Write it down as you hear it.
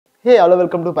Hey, hello,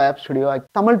 welcome to Payap Studio.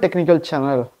 Tamil technical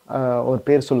channel ஒரு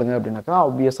பேர் சொல்லுங்க அப்படின்னாக்கா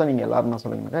ஆப்வியஸாக நீங்கள் எல்லாரும் என்ன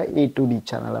சொல்லுங்கனாக்கா A2D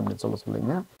சேனல் அப்படின்னு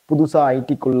சொல்லுங்க. புதுசாக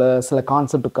ஐடிக்குள்ளே சில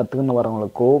கான்செப்ட் கற்றுக்குன்னு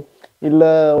வரவங்களுக்கோ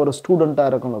இல்லை ஒரு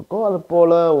ஸ்டூடெண்ட்டாக இருக்கவங்களுக்கோ அது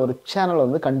போல் ஒரு சேனல்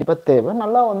வந்து கண்டிப்பாக தேவை.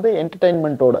 நல்லா வந்து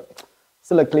என்டர்டெயின்மெண்ட்டோட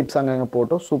சில கிளிப்ஸ் அங்கங்கே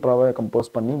போட்டு சூப்பராகவே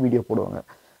கம்போஸ் பண்ணி வீடியோ போடுவாங்க.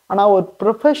 ஆனால் ஒரு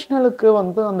ப்ரொஃபஷ்னலுக்கு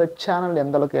வந்து அந்த சேனல்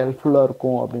எந்த அளவுக்கு ஹெல்ப்ஃபுல்லாக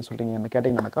இருக்கும் அப்படின்னு சொல்லிட்டு என்ன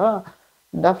கேட்டிங்கன்னாக்கா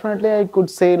definitely I could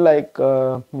say like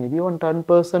maybe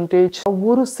 10%.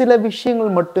 ஒரு சில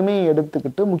விஷயங்கள் மட்டுமே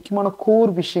எடுத்துக்கிட்டு முக்கியமான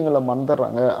கோர் விஷயங்களை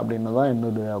மறந்துடுறாங்க அப்படின்னு தான்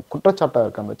என்னுடைய குற்றச்சாட்டாக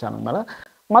இருக்குது அந்த சேனல் மேலே.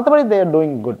 மற்றபடி they are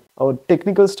doing good. ஒரு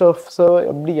டெக்னிக்கல் ஸ்டஃப்ஸோ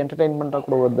எப்படி என்டர்டெயின்மெண்ட்டாக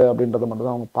கூட வருது அப்படின்றத மட்டும்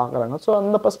தான் அவங்க பார்க்குறாங்க. ஸோ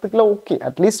அந்த பர்ஸ்பெக்டிவ்ல ஓகே,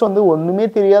 அட்லீஸ்ட் வந்து ஒன்றுமே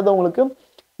தெரியாதவங்களுக்கு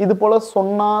இது போல்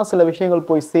சொன்னால் சில விஷயங்கள்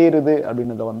போய் சேருது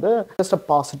அப்படின்றத வந்து ஜஸ்ட்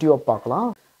பாசிட்டிவாக பார்க்கலாம்.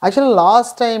 ஆக்சுவலி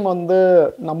லாஸ்ட் டைம் வந்து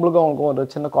நம்மளுக்கும் அவங்களுக்கும் ஒரு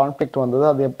சின்ன கான்ஃப்ளிக்ட் வந்தது.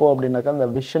 அது எப்போ அப்படின்னாக்கா அந்த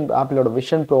ஆப்பிளோட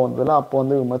விஷன் ப்ரோ வந்ததில்ல, அப்போ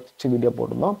வந்து விமர்சிச்சு வீடியோ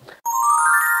போட்டிருந்தோம்.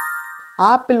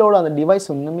 ஆப்பிளோட அந்த டிவைஸ்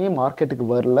இன்னுமே மார்க்கெட்டுக்கு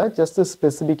வரல, ஜஸ்ட்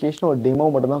ஸ்பெசிஃபிகேஷன் ஒரு டெமோ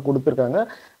மட்டும் தான் கொடுத்துருக்காங்க.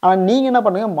 ஆனால் நீங்கள் என்ன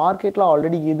பண்ணுங்க, மார்க்கெட்டில்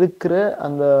ஆல்ரெடி இருக்கிற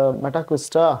அந்த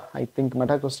மெட்டாக்விஸ்டா, ஐ திங்க்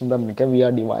மெட்டாக்விஸ்ட் தான் நினைக்கிறேன்,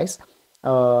 விஆர் டிவைஸ்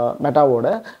மெட்டாவோட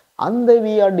அந்த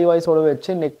விஆர் டிவைஸோட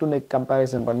வச்சு நெக் டு நெக்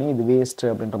கம்பேரிசன் பண்ணி இது வேஸ்ட்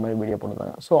அப்படின்ற மாதிரி வீடியோ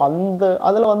போட்டுருந்தாங்க. ஸோ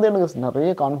அதில் வந்து எனக்கு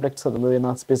நிறைய கான்ஃப்ளிக்ட்ஸ் இருந்தது.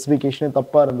 ஏன்னா ஸ்பெசிஃபிகேஷனே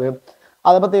தப்பாக இருந்தது.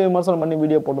 அதை பற்றி விமர்சனம் பண்ணி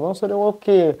வீடியோ போட்டுருந்தோம். சரி,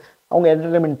 ஓகே, அவங்க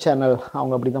என்டர்டைன்மெண்ட் சேனல்,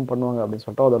 அவங்க அப்படி தான் பண்ணுவாங்க அப்படின்னு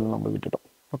சொல்லிட்டு அதில் நம்ம விட்டுட்டோம்.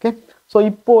 ஓகே, ஸோ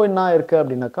இப்போது என்ன இருக்குது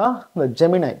அப்படின்னாக்கா இந்த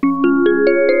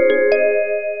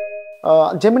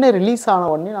ஜெமினை ரிலீஸ் ஆன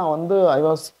உடனே நான் வந்து I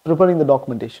was preparing the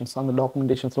documentations. அந்த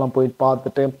டாக்குமெண்டேஷன்ஸ்லாம் போய்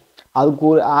பார்த்துட்டு அதுக்கு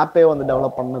ஒரு ஆப்பே வந்து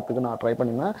டெவலப் பண்ணதுக்கு நான் ட்ரை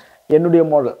பண்ணியிருந்தேன். என்னுடைய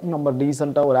மாடல் நம்ம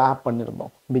ரீசெண்டாக ஒரு ஆப்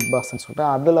பண்ணியிருந்தோம் பிக் பாஸ்ன்னு சொல்லிட்டு.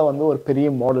 அதில் வந்து ஒரு பெரிய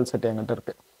மாடல் செட் என்கிட்ட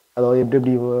இருக்குது. அதாவது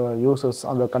எப்படி யூசர்ஸ்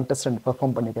அந்த கண்டஸ்டன்ட்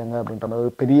பெர்ஃபார்ம் பண்ணிக்காங்க அப்படின்ற மாதிரி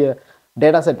ஒரு பெரிய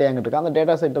டேட்டா செட்டே என்கிட்ட இருக்குது. அந்த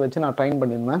டேட்டா செட்டை வச்சு நான் ட்ரைன்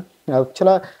பண்ணியிருந்தேன்.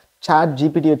 ஆக்சுவலாக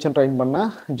ChatGPT வச்சும் ட்ரைன் பண்ணேன்,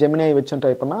 ஜெமினை வச்சும்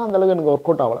ட்ரை பண்ணேன். அந்தளவுக்கு எனக்கு ஒர்க்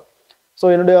அவுட் ஆகலை. ஸோ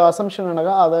என்னுடைய அசம்ஷன்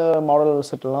என்னக்கா, அதை மாடல்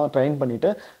செட்டெல்லாம் ட்ரைன் பண்ணிவிட்டு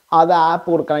அதை ஆப்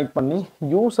ஒரு கனெக்ட் பண்ணி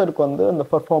யூசருக்கு வந்து அந்த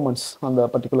பெர்ஃபார்மன்ஸ், அந்த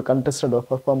பர்டிகுலர் கண்டஸ்டோட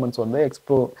பெர்ஃபார்மன்ஸ் வந்து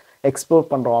எக்ஸ்ப்ளோர்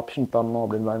பண்ணுற ஆப்ஷன் தரணும்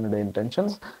அப்படின்னு தான் என்னுடைய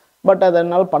இன்டென்ஷன்ஸ். பட் அதை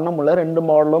என்னால் பண்ண முடியல. ரெண்டு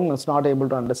மாடலும் it's not able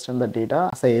to understand the data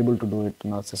as I able to do it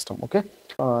in system. Okay,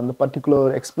 அந்த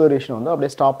பர்டிகுலர் எக்ஸ்ப்ளோரேஷன் வந்து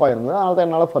அப்படியே ஸ்டாப் ஆகிருந்தது. அதனால தான்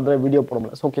என்னால் ஃபர்தர் வீடியோ போட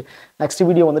முடியல. ஓகே, நெக்ஸ்ட்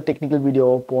வீடியோ வந்து டெக்னிக்கல் வீடியோ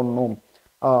போடணும்,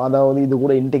 அதாவது இது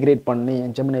கூட இன்டிகிரேட் பண்ணி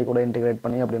ஜெமினை கூட இன்டிகிரேட்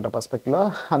பண்ணி அப்படின்ற பர்ஸ்பெக்டிவ்ல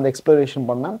அந்த எக்ஸ்ப்ளோரேஷன்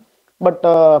பண்ணேன். பட்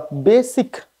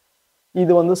பேசிக்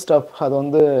இது வந்து ஸ்டஃப் அது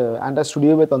வந்து ஆண்ட்ராய்ட்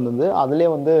ஸ்டுடியோவே தந்தது. அதிலே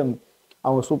வந்து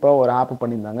அவங்க சூப்பராக ஒரு ஆப்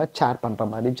பண்ணியிருந்தாங்க சேட் பண்ணுற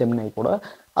மாதிரி ஜெமினை கூட.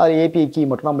 அதில் ஏபிஐ கீ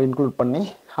மட்டும் நம்ம இன்க்ளூட் பண்ணி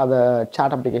அதை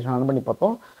சேட் அப்ளிகேஷன் ரன் பண்ணி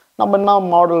பார்த்தோம். நம்ம என்ன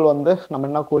மாடல் வந்து நம்ம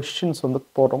என்ன கொஸ்டின்ஸ் வந்து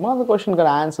போடுறோமோ அந்த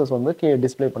கொஸ்டினுக்கான ஆன்சர்ஸ் வந்து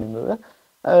டிஸ்பிளே பண்ணியிருந்தது.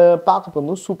 பார்க்கறது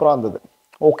வந்து சூப்பராக இருந்தது.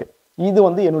 ஓகே, இது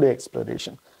வந்து என்னுடைய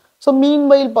எக்ஸ்ப்ளோரேஷன். ஸோ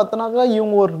மீன்வைல் பார்த்தோன்னாக்கா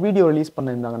இவங்க ஒரு வீடியோ ரிலீஸ்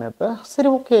பண்ணியிருந்தாங்க நேற்று. சரி,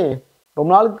 ஓகே, ரொம்ப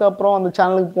நாளுக்கு அப்புறம் அந்த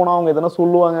சேனலுக்கு போனால் அவங்க எதனா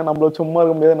சொல்லுவாங்க, நம்மள சும்மா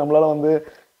இருக்க முடியாது, நம்மளால் வந்து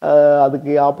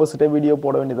அதுக்கு ஆப்போசிட்டே வீடியோ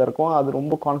போட வேண்டியதாக இருக்கும், அது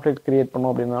ரொம்ப கான்ஃப்ளிக்ட் கிரியேட்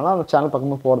பண்ணும் அப்படின்னால அந்த சேனல்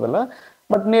பக்கமும் போகிறதில்ல.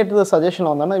 பட் நேற்று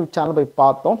சஜஷன் வந்தோன்னா சேனல் போய்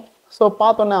பார்த்தோம். ஸோ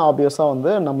பார்த்தோன்னே ஆப்வியஸாக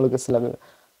வந்து நம்மளுக்கு சில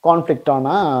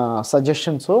கான்ஃப்ளிக்டான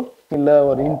சஜஷன்ஸோ இல்லை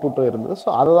ஒரு இன்புட்டோ இருந்தது. ஸோ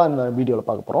அதை தான் இந்த வீடியோவில்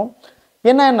பார்க்க போகிறோம்.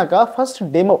 என்னன்னாக்கா ஃபர்ஸ்ட்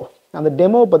டெமோ, அந்த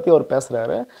டெமோவை பற்றி அவர்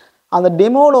பேசுகிறாரு. அந்த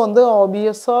டெமோவில் வந்து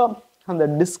ஆப்வியஸாக அந்த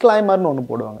டிஸ்க்ளைமர்னு ஒன்று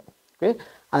போடுவாங்க. ஓகே,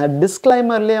 அந்த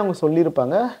டிஸ்க்ளைமர்லேயே அவங்க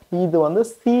சொல்லியிருப்பாங்க, இது வந்து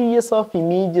சீரியஸ் ஆஃப்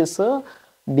இமேஜஸை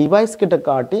டிவைஸ் கிட்ட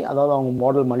காட்டி, அதாவது அவங்க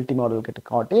மாடல் மல்டி மாடல் கிட்ட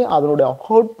காட்டி அதனுடைய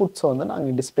அவுட்புட்ஸை வந்து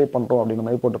நாங்கள் டிஸ்பிளே பண்ணுறோம் அப்படிங்கிற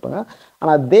மாதிரி போட்டிருப்பாங்க.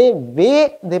 ஆனால்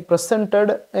தே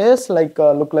presented is like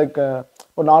look like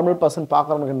ஒரு நார்மல் பர்சன்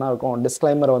பார்க்குறவங்களுக்கு என்ன இருக்கும்,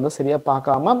 டிஸ்க்ளைமரை வந்து சரியாக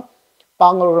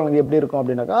பார்க்குறவங்களுக்கு எப்படி இருக்கும்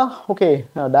அப்படின்னாக்கா, okay,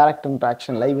 direct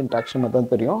interaction, live interaction மட்டும்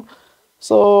தான் தெரியும்.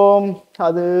 ஸோ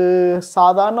அது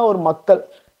சாதாரண ஒரு மக்கள்,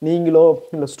 நீங்களோ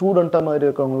இல்லை ஸ்டூடெண்ட்டாக மாதிரி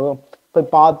இருக்கிறவங்களோ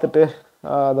போய் பார்த்துட்டு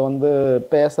அதை வந்து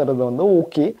பேசுகிறது வந்து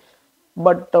ஓகே.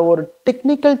 பட் ஒரு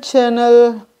டெக்னிக்கல் சேனல்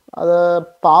அதை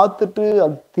பார்த்துட்டு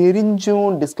அது தெரிஞ்சும்,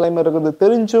 டிஸ்க்ளைமர் இருக்கிறது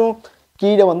தெரிஞ்சும்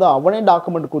கீழே வந்து அவனே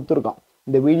டாக்குமெண்ட் கொடுத்துருக்கான்,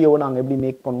 இந்த வீடியோவை நாங்கள் எப்படி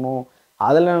மேக் பண்ணோம்,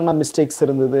 அதில் என்னென்ன மிஸ்டேக்ஸ்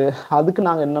இருந்தது, அதுக்கு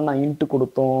நாங்கள் என்னென்ன இன்ட்டு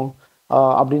கொடுத்தோம்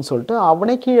அப்படின்னு சொல்லிட்டு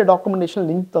அவனே கீழே டாக்குமெண்டேஷன்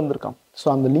லிங்க் தந்திருக்கான். ஸோ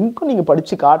அந்த லிங்க்கும் நீங்கள்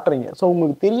படித்து காட்டுறீங்க. ஸோ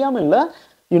உங்களுக்கு தெரியாமல் இல்லை,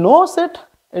 you knows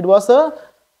it was a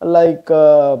like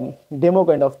demo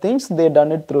kind of things, they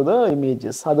done it through the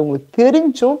images. அது உங்களுக்கு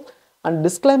தெரிஞ்சும் அண்ட்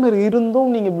டிஸ்க்ளைமர்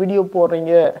இருந்தும் நீங்கள் வீடியோ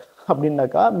போடுறீங்க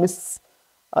அப்படின்னாக்கா,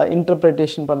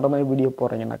 இன்டர்பிரிட்டேஷன் பண்ணுற மாதிரி video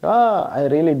போடுறீங்கன்னாக்கா, I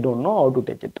really don't know how to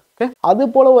take it. Okay,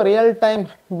 அது போல் ஒரு ரியல் டைம்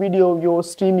வீடியோவையோ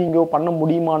ஸ்ட்ரீமிங்கோ பண்ண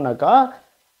முடியுமானாக்கா,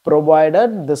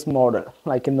 provided this model,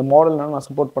 like இந்த மாடல் நான்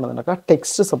சப்போர்ட் பண்ணதுனாக்கா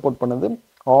டெக்ஸ்ட் சப்போர்ட் பண்ணுது,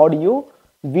 audio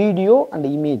video and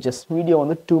images. Video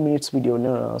வந்து 2 minutes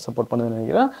வீடியோன்னு சப்போர்ட் பண்ணுதுன்னு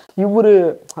நினைக்கிறேன். இவர்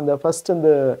அந்த ஃபர்ஸ்ட் அந்த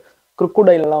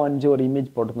குரோக்கோடைலெலாம் வந்து ஒரு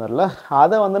இமேஜ் போட்டிருந்தார்ல,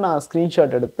 அதை வந்து நான்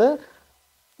ஸ்க்ரீன்ஷாட் எடுத்து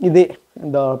இதே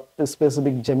இந்த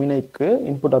ஸ்பெசிஃபிக் ஜெமினைக்கு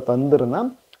இன்புட்டாக தந்துருந்தேன்.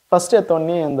 ஃபஸ்ட்டு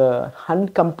எடுத்தோடனே அந்த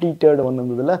அன்கம்ப்ளீட்டட் ஒன்று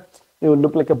இருந்ததுல, இது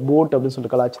லுக் லைக் அ போட் அப்படின்னு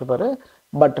சொல்லிட்டு கலாச்சிருப்பாரு.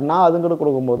 பட் நான் அது கூட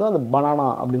கொடுக்கும்போது அந்த பனானா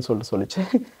அப்படின்னு சொல்லிட்டு சொல்லிச்சு.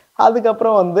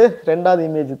 அதுக்கப்புறம் வந்து ரெண்டாவது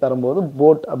இமேஜ் தரும்போது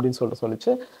போட் அப்படின்னு சொல்லிட்டு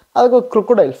சொல்லிச்சு. அதுக்கு ஒரு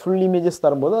crocodile ஃபுல் இமேஜஸ்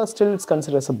தரும்போது still it's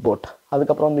considers a boat.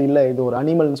 அதுக்கப்புறம் வந்து இல்லை இது ஒரு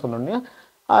அனிமல்னு சொன்னோடனே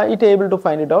it able to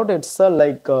find it out it's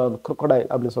like crocodile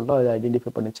அப்படின்னு சொல்லிட்டு அதை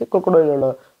ஐடென்டிஃபை பண்ணிச்சு.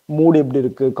 crocodileோட மூடு எப்படி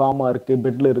இருக்குது, காமா இருக்குது,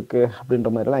 பெட்டில் இருக்குது அப்படின்ற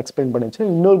மாதிரிலாம் எக்ஸ்பிளைன் பண்ணிச்சு.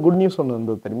 இன்னொரு குட் நியூஸ் ஒன்று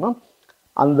இருந்தது தெரியுமா,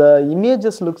 அந்த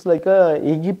இமேஜஸ் லுக்ஸ் லைக்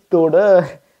எகிப்தோட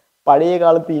பழைய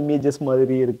காலத்து இமேஜஸ்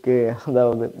மாதிரி இருக்குது,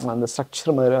 அதாவது அந்த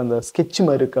ஸ்ட்ரக்சர் மாதிரி அந்த ஸ்கெட்ச்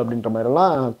மாதிரி இருக்குது அப்படின்ற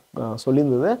மாதிரிலாம்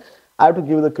சொல்லியிருந்தது. I have to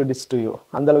give the credits to you.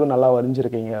 அந்தளவுக்கு நல்லா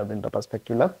வரைஞ்சிருக்கீங்க அப்படின்ற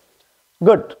பர்ஸ்பெக்டிவில்.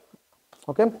 Good.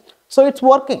 Okay, so it's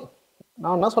working.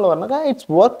 நான் என்ன சொல்ல வரேன்னாக்கா it's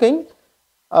working,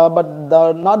 but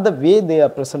not the way they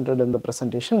are presented in the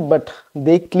presentation, but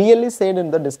they clearly chat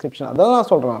in the description. அதான்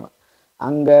நான் சொல்கிறேன். நான்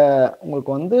அங்கே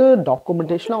உங்களுக்கு வந்து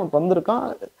டாக்குமெண்டேஷன் அவனுக்கு வந்திருக்கான்.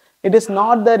 It is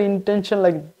not Dhar intention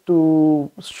like to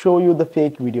show you the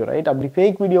fake video, right? அப்படி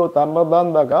ஃபேக் வீடியோ தரதா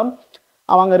இருந்தாக்கா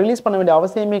அவங்க ரிலீஸ் பண்ண வேண்டிய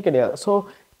அவசியமே கிடையாது. ஸோ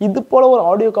இது போல் ஒரு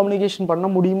ஆடியோ கம்யூனிகேஷன் பண்ண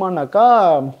முடியுமானாக்கா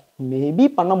மேபி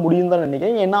பண்ண முடியும் தான்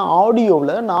நினைக்கிறேன். ஏன்னா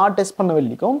ஆடியோவில் நான் டெஸ்ட் பண்ண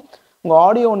வரைக்கும் உங்கள்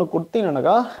ஆடியோ ஒன்று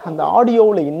கொடுத்தீங்கன்னாக்கா அந்த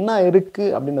ஆடியோவில் என்ன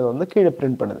இருக்குது அப்படின்றத வந்து கீழே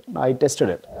பிரிண்ட் பண்ணுது. நான் ஐ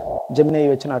டெஸ்டட் இட். ஜெமினை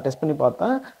வச்சு நான் டெஸ்ட் பண்ணி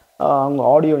பார்த்தேன். அவங்க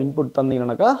ஆடியோ இன்புட்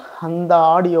தந்தீங்கன்னாக்கா அந்த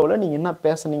ஆடியோவில் நீங்கள் என்ன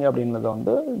பேசுனீங்க அப்படின்றத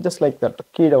வந்து ஜஸ்ட் லைக் தட்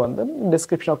கீழே வந்து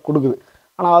டிஸ்கிரிப்ஷனாக கொடுக்குது.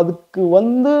 ஆனால் அதுக்கு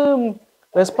வந்து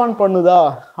ரெஸ்பாண்ட் பண்ணுதா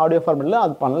ஆடியோ ஃபார்மேட்டில்?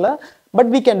 அது பண்ணல.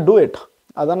 But we can do it.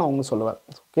 அதான் நான் அவங்க சொல்லுவேன்.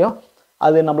 ஓகே,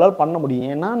 அது நம்மளால் பண்ண முடியும்.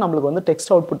 ஏன்னா நம்மளுக்கு வந்து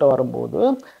டெக்ஸ்ட் அவுட்புட்டை வரும்போது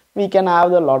we can have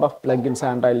the lot of plugins,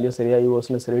 Androidலையும் சரி,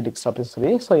 iOSலையும் சரி, டெஸ்க்டாப்லையும் சரி.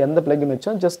 ஸோ எந்த பிளகின்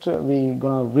வச்சா just we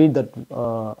gonna read that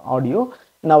audio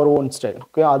in our own style.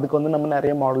 Okay, அதுக்கு வந்து நம்ம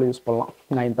நிறைய மாடல் யூஸ் பண்ணலாம்.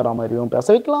 நயன்தாரா மாதிரியும் பேச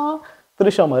வைக்கலாம்,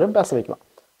 த்ரிஷா மாதிரியும் பேச வைக்கலாம்.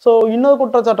 ஸோ இன்னொரு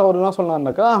குற்றச்சாட்டு அவர் என்ன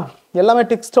சொன்னார்னாக்கா எல்லாமே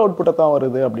டெக்ஸ்ட் அவுட்புட்டை தான்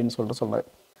வருது அப்படின்னு சொல்லிட்டு சொன்னார்.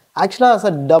 ஆக்சுவலாக ஆஸ்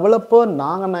அ டெவலப்பர்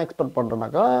நாங்கள் என்ன expect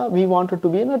பண்ணுறோன்னாக்கா we wanted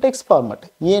to be in a text format.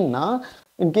 ஏன்னா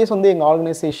இன்கேஸ் வந்து எங்கள்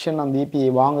ஆர்கனைசேஷன் அந்த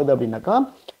ஏபிஐ வாங்குது அப்படின்னாக்கா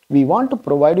we want to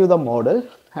provide you the model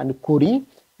and query.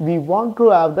 We want to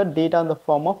have the data in the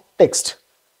form of text.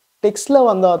 Textல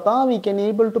வந்தால் தான் we can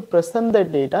able to present the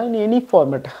data in any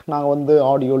format. நாங்கள் வந்து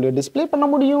ஆடியோவில் display பண்ண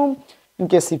முடியும். In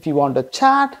case if you want a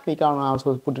chat, we can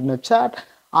also put in a chat.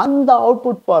 அந்த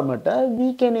output ஃபார்மேட்டை we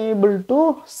can able to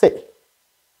say.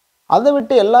 அதை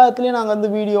விட்டு எல்லா இடத்துலையும் நாங்கள்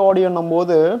வந்து வீடியோ ஆடியோன்னும்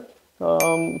போது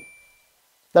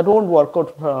that won't work out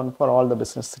for all the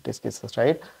business test cases,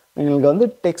 right? உங்களுக்கு வந்து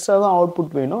டெக்ஸ்ட்டாக தான்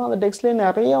அவுட்புட் வேணும். அந்த டெக்ஸ்ட்லேயே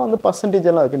நிறைய வந்து பர்சன்டேஜ்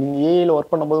எல்லாம் இருக்குது. நீங்கள் ஏஐயில்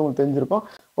ஒர்க் பண்ணும்போது உங்களுக்கு தெரிஞ்சிருக்கும்.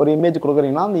 ஒரு இமேஜ்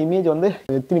கொடுக்குறீங்கன்னா அந்த இமேஜ் வந்து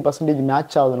எத்தனை பர்சன்டேஜ்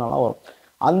மேட்ச் ஆகுதுனால வரும்.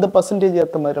 அந்த பர்சன்டேஜ்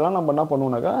ஏற்ற மாதிரிலாம் நம்ம என்ன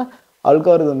பண்ணுவோம்னாக்கா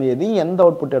அல்காரிதம் எது எந்த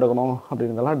அவுட்புட் எடுக்கணும்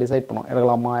அப்படின்றதெல்லாம் டிசைட் பண்ணுவோம்.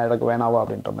 எடுக்கலாமா எடுக்க வேணாவா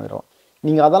அப்படின்ற மாதிரி வரும்.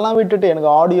 நீங்கள் அதெல்லாம் விட்டுட்டு எனக்கு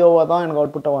ஆடியோவாக தான் எனக்கு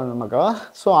அவுட்புட்டாக வேணும்னாக்கா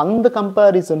ஸோ அந்த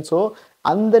கம்பேரிசன்ஸோ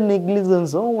அந்த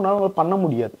நெக்லிஜென்ஸோ உங்களால் பண்ண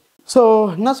முடியாது. ஸோ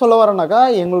என்ன சொல்ல வரேன்னாக்கா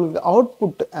எங்களுக்கு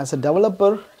அவுட்புட் ஆஸ் அ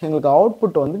டெவலப்பர் எங்களுக்கு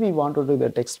அவுட்புட் வந்து we want to to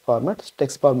text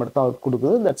format தான்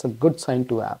கொடுக்குது. That's a good sign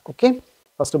to have. Okay,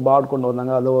 first பாட் கொண்டு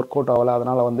வந்தாங்க, அது ஒர்க் அவுட் ஆகலை,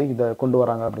 அதனால் வந்து இதை கொண்டு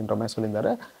வராங்க அப்படின்ற மாதிரி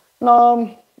சொல்லியிருந்தாரு. நான்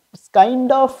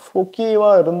கைண்ட் ஆஃப்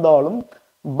ஓகேவாக இருந்தாலும்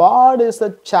பாட் is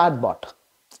a chat pot.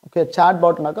 Okay, chat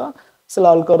பாட்னாக்கா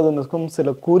சில அல்காரிதம்ஸ்க்கும்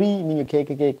சில கொரி நீங்கள்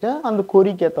கேட்க அந்த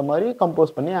கொரிக்கு ஏற்ற மாதிரி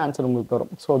கம்போஸ் பண்ணி ஆன்சர் உங்களுக்கு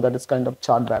தரும். So that is kind of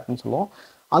chat பேட்னு சொல்லுவோம்.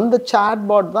 அந்த சாட்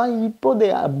பாட் தான் இப்போ தே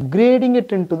upgrading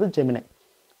it in to the ஜெமினை.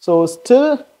 So still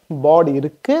பாட்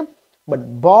இருக்கு, but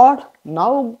pot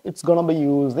now it's gonna by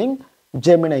using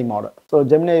ஜெமினை model. So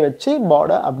ஜெமினை வச்சு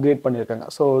பாடை அப்கிரேட் பண்ணியிருக்காங்க.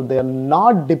 ஸோ தே ஆர்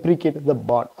நாட் டிப்ரிகேட் த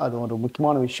பாட். அது ஒரு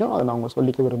முக்கியமான விஷயம், அதை நான் அவங்க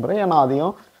சொல்லிக்க விரும்புகிறேன். ஏன்னா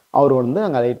அதையும் அவர் வந்து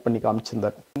அங்கே ரைட் பண்ணி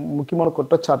காமிச்சிருந்தார். முக்கியமான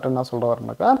குற்றச்சாட்டு என்ன சொல்ல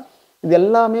வரேன்னாக்கா இது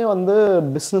எல்லாமே வந்து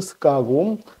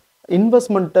பிஸ்னஸ்க்காகவும்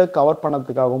இன்வெஸ்ட்மெண்ட்டை கவர்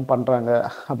பண்ணதுக்காகவும் பண்ணுறாங்க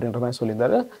அப்படின்ற மாதிரி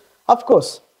சொல்லியிருந்தாரு. Of course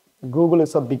Google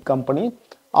is a big company.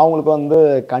 அவங்களுக்கு வந்து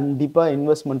கண்டிப்பாக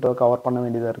இன்வெஸ்ட்மெண்ட்டை கவர் பண்ண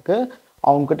வேண்டியதாக இருக்குது.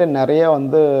 அவங்கக்கிட்ட நிறைய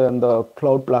வந்து இந்த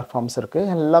க்ளவுட் பிளாட்ஃபார்ம்ஸ்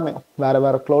இருக்குது. எல்லாமே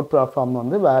வேறு க்ளவுட் பிளாட்ஃபார்ம்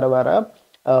வந்து வேறு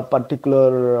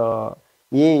பர்டிகுலர்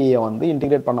ஏஐயை வந்து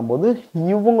இன்டிகிரேட் பண்ணும்போது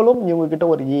இவங்கக்கிட்ட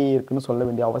ஒரு ஏஐ இருக்குதுன்னு சொல்ல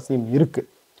வேண்டிய அவசியம் இருக்குது.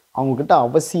 அவங்கக்கிட்ட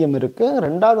அவசியம் இருக்குது.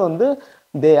 ரெண்டாவது வந்து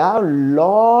they have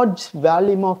large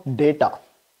volume of data.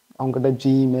 அவங்ககிட்ட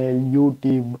ஜிமெயில்,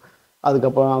 யூடியூப்,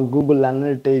 அதுக்கப்புறம் கூகுள்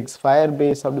அனலிட்டிக்ஸ்,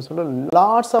 ஃபயர்பேஸ் அப்படி சொல்லிட்டு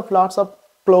லாட்ஸ் ஆஃப்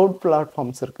க்ளவுட்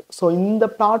பிளாட்ஃபார்ம்ஸ் இருக்குது. ஸோ இந்த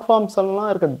பிளாட்ஃபார்ம்ஸ் எல்லாம்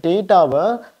இருக்க டேட்டாவை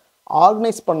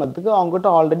ஆர்கனைஸ் பண்ணதுக்கு அவங்ககிட்ட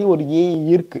ஆல்ரெடி ஒரு ஏஐ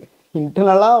இருக்குது.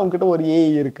 இன்டர்னலாக அவங்ககிட்ட ஒரு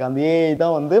ஏஐ இருக்குது. அந்த ஏஐ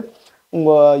தான் வந்து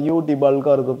உங்கள் யூடியூப்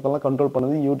அல்காரிதத்தெல்லாம் கண்ட்ரோல்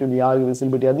பண்ணுது. யூடியூப் யாருக்கு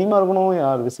விசிபிலிட்டி அதிகமாக இருக்கணும்,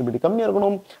 யார் விசிபிலிட்டி கம்மியாக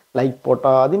இருக்கணும், லைக்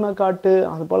போட்டால் அதிகமாக காட்டு,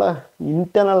 அதுபோல்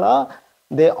இன்டர்னலாக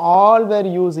they all where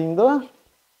using the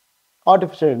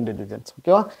artificial intelligence.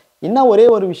 ஓகேவா? என்ன ஒரே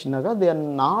ஒரு விஷயம்னாக்கா they are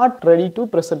not ready to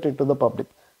present it to the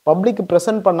public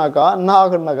present பண்ணாக்கா என்ன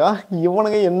ஆகுனாக்கா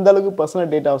இவனுங்க எந்த அளவுக்கு பர்சனல்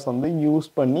டேட்டாஸ் வந்து யூஸ்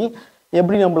பண்ணி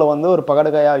எப்படி நம்மளை வந்து ஒரு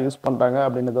பகடக்காயாக யூஸ் பண்ணுறாங்க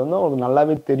அப்படின்றது வந்து அவங்களுக்கு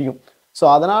நல்லாவே தெரியும். ஸோ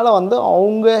அதனால் வந்து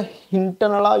அவங்க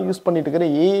இன்டர்னலாக யூஸ் பண்ணிட்டு இருக்கிற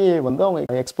ஏஐ வந்து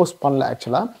அவங்க எக்ஸ்போஸ் பண்ணல.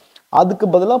 ஆக்சுவலாக அதுக்கு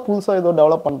பதிலாக புதுசாக ஏதோ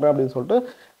டெவலப் பண்ணுறேன் அப்படின்னு சொல்லிட்டு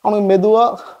அவனுக்கு மெதுவாக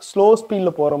ஸ்லோ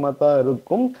ஸ்பீடில் போகிற மாதிரி தான்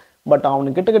இருக்கும். பட்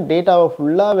அவனுக்கிட்ட டேட்டாவை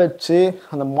ஃபுல்லாக வச்சு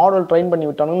அந்த மாடல் ட்ரெயின் பண்ணி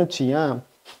விட்டானுன்னு வச்சுக்கேன்,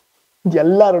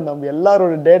 நம்ம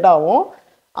எல்லாரோட டேட்டாவும்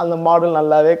அந்த மாடல்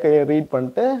நல்லாவே ரீட்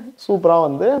பண்ணிட்டு சூப்பராக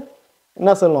வந்து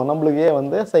என்ன சொல்லுவோம், நம்மளுக்கே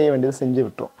வந்து செய்ய வேண்டியது செஞ்சு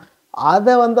விட்டுரும்.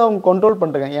 அதை வந்து அவங்க கண்ட்ரோல்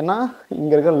பண்ணிட்டுருக்காங்க. ஏன்னா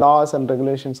இங்கே இருக்க லாஸ் அண்ட்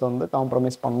ரெகுலேஷன்ஸ் வந்து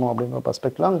காம்ப்ரமைஸ் பண்ணணும் அப்படிங்கிற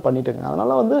பர்ஸ்பெக்டிவ்ல அவங்க பண்ணிட்டு இருக்காங்க.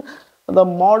 அதனால் வந்து the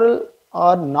model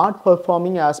are not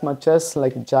performing as much as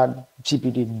like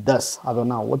ChatGPT does. அதை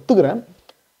நான் ஒத்துக்கிறேன்.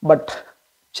 பட்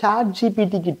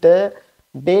ChatGPT கிட்ட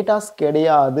டேட்டாஸ்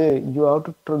கிடையாது. You have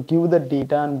to give the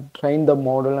data and drain the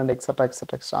model and extra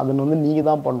extra extra. அதை வந்து நீங்கள்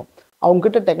தான் பண்ணணும்.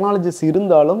 அவங்ககிட்ட டெக்னாலஜிஸ்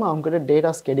இருந்தாலும் அவங்ககிட்ட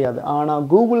டேட்டாஸ் கிடையாது. ஆனால்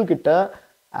கூகுள் கிட்ட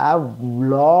ஹேவ்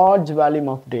லார்ஜ் வேல்யூம்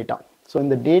ஆஃப் டேட்டா. ஸோ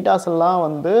இந்த டேட்டாஸ் எல்லாம்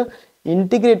வந்து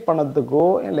இன்டிகிரேட் பண்ணதுக்கோ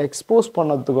இல்லை எக்ஸ்போஸ்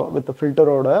பண்ணதுக்கோ வித்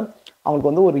ஃபில்டரோட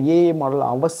அவங்களுக்கு வந்து ஒரு ஏஐ மாடல்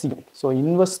அவசியம். ஸோ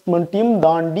இன்வெஸ்ட்மெண்ட்டையும்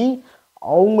தாண்டி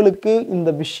அவங்களுக்கு இந்த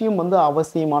விஷயம் வந்து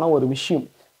அவசியமான ஒரு விஷயம்.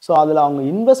 ஸோ அதில் அவங்க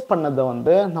இன்வெஸ்ட் பண்ணதை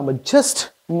வந்து நம்ம ஜஸ்ட்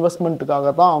இன்வெஸ்ட்மெண்ட்டுக்காக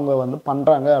தான் அவங்க வந்து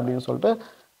பண்ணுறாங்க அப்படின்னு சொல்லிட்டு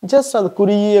ஜஸ்ட் அது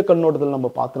குறுகிய கண்ணோட்டத்தில் நம்ம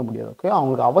பார்த்துட முடியாது. ஓகே,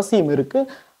 அவங்களுக்கு அவசியம் இருக்குது.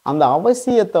 அந்த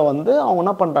அவசியத்தை வந்து அவங்க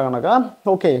என்ன பண்ணுறாங்கனாக்கா,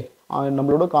 ஓகே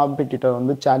நம்மளோட காம்படிட்டர்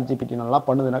வந்து ChatGPT நல்லா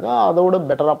பண்ணுதுனாக்கா அதோட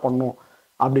பெட்டராக பண்ணும்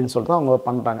அப்படின்னு சொல்லிட்டு அவங்க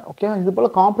பண்ணுறாங்க. ஓகே, இது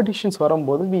போல் காம்படிஷன்ஸ்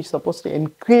வரும்போது we suppose to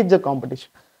encourage a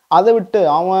competition. அதை விட்டு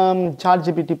அவன்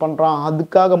ChatGPT பண்ணுறான்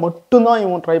அதுக்காக மட்டும்தான்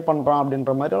இவன் ட்ரை பண்ணுறான்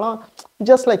அப்படின்ற மாதிரிலாம்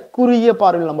ஜஸ்ட் லைக் குறுகிய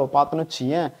பார்வையில் நம்ம பார்த்தோன்னு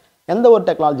வச்சுக்கேன் எந்த ஒரு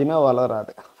டெக்னாலஜியுமே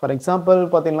வளராது. ஃபார் எக்ஸாம்பிள்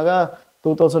பார்த்தீங்கன்னாக்கா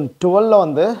 2012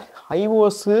 வந்து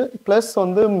iOS ப்ளஸ்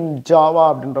வந்து ஜாவா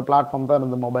அப்படின்ற பிளாட்ஃபார்ம் தான்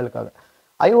இருந்தது மொபைலுக்காக.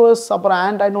 iOS அப்புறம்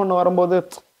ஆண்ட்ராய்டுன்னு ஒன்று வரும்போது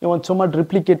இவன் சும்மா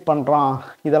ட்ரிப்ளிகேட் பண்ணுறான்,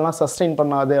 இதெல்லாம் சஸ்டெயின்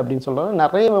பண்ணாது அப்படின்னு சொல்கிறது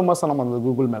நிறைய விமர்சனம் வந்தது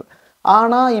கூகுள் மேலே.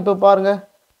 ஆனால் இப்போ பாருங்கள்,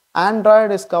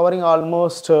 Android is covering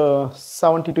almost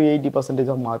 70 to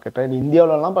 80% of market. Right?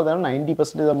 இந்தியாவிலலாம் பார்த்தீங்கன்னா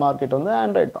 90% ஆஃப் மார்க்கெட் வந்து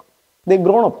ஆண்ட்ராய்டு தான். தே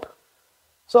க்ரோன் அப்.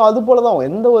 ஸோ அது போல தான்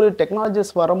எந்த ஒரு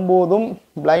டெக்னாலஜிஸ் வரும்போதும்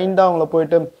பிளைண்டாக அவங்கள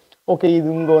போயிட்டு ஓகே இது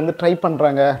இவங்க வந்து ட்ரை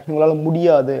பண்ணுறாங்க இவங்களால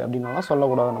முடியாது அப்படின்லாம்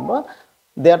சொல்லக்கூடாது. நம்ம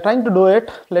they are trying to do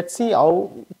it, let's see have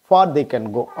for they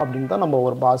can go அப்படின்னு தான் நம்ம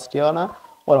ஒரு பாசிட்டிவான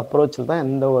ஒரு அப்ரோச்சில் தான்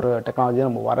எந்த ஒரு டெக்னாலஜியை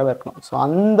நம்ம வரவேற்கணும். ஸோ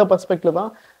அந்த பர்ஸ்பெக்டிவ்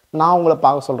தான் நான் உங்களை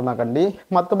பார்க்க சொல்கிறேன்னா கண்டி.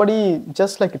 மற்றபடி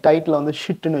ஜஸ்ட் லைக் டைட்டில் வந்து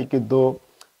ஷிட்டுன்னு வைக்கிறதோ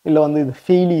இல்லை வந்து இது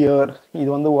ஃபெயிலியர், இது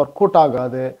வந்து ஒர்க் அவுட்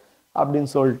ஆகாது அப்படின்னு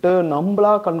சொல்லிட்டு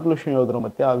நம்மளா கன்க்ளூஷன் எழுதுகிறோம்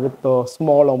பார்த்தியா, with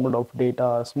small amount of data,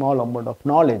 small amount of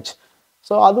knowledge.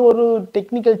 So அது ஒரு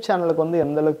டெக்னிக்கல் சேனலுக்கு வந்து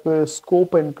எந்த அளவுக்கு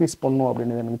ஸ்கோப்பை இன்க்ரீஸ் பண்ணும்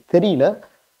அப்படின்னு எனக்கு தெரியல.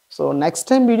 ஸோ நெக்ஸ்ட்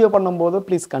டைம் வீடியோ பண்ணும்போது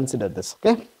please consider this.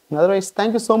 Okay, otherwise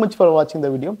thank you so much for வாட்சிங் த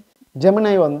வீடியோ.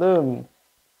 ஜெமினை வந்து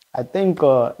I think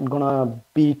it gonna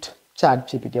beat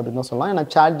ChatGPT அப்படின்னு தான் சொல்லலாம். ஏன்னா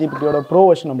ChatGPTயோட ப்ரோ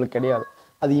வெர்ஷன் நம்மளுக்கு கிடையாது.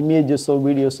 அது இமேஜஸோ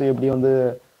வீடியோஸோ எப்படி வந்து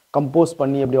கம்போஸ்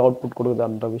பண்ணி எப்படி அவுட்புட்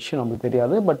கொடுக்குதுன்ற விஷயம் நம்மளுக்கு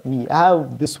தெரியாது. But we have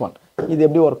this one. இது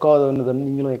எப்படி ஒர்க் ஆகுதுன்னு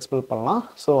நீங்களும் எக்ஸ்ப்ளோர் பண்ணலாம்.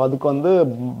 ஸோ அதுக்கு வந்து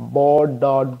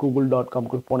bot.google.com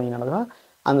போனீங்கன்னா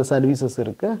அந்த சர்வீசஸ்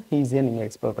இருக்குது. ஈஸியாக நீங்கள்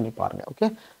எக்ஸ்ப்ளோர் பண்ணி பாருங்கள். ஓகே,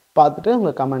 பார்த்துட்டு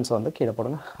உங்கள் கமெண்ட்ஸ் வந்து கீழே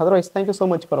போடுங்க. Otherwise thank you so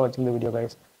much for வாட்சிங் the video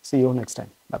guys. See you next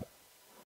time. Bye.